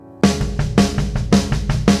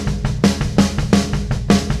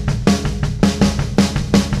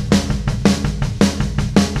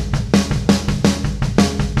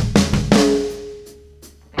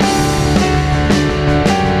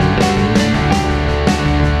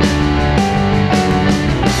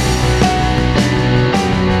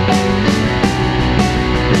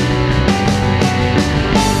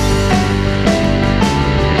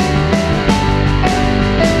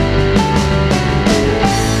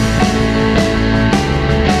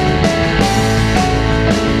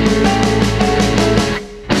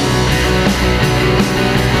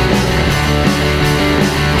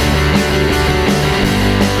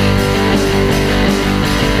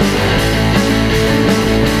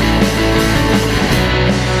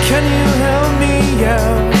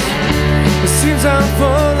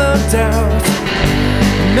doubt,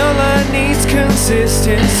 and all I need's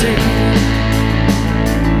consistency.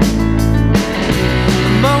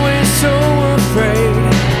 I'm always so afraid,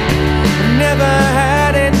 I never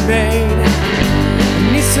had it made.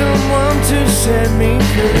 I need someone to set me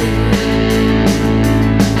free.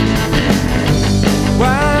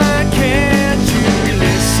 Why can't you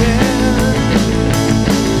listen?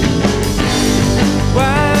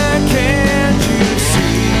 Why can't you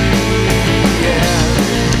see? Yeah.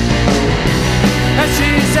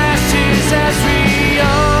 Ashes, ashes, as we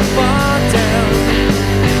all fall down.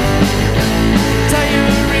 Tie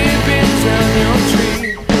your ribbons round your tree.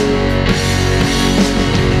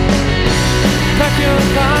 Pack your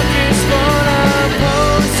pockets full of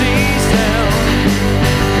posies now.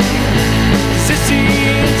 It's the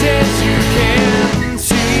intent you can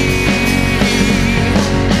see.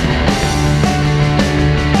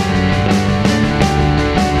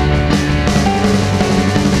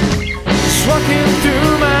 Just walking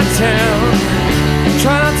through my town,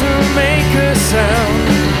 trying to make a sound.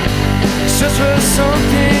 Search for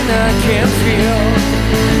something I can't feel.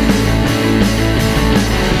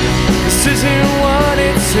 This isn't what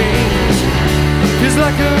it seems. Feels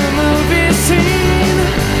like a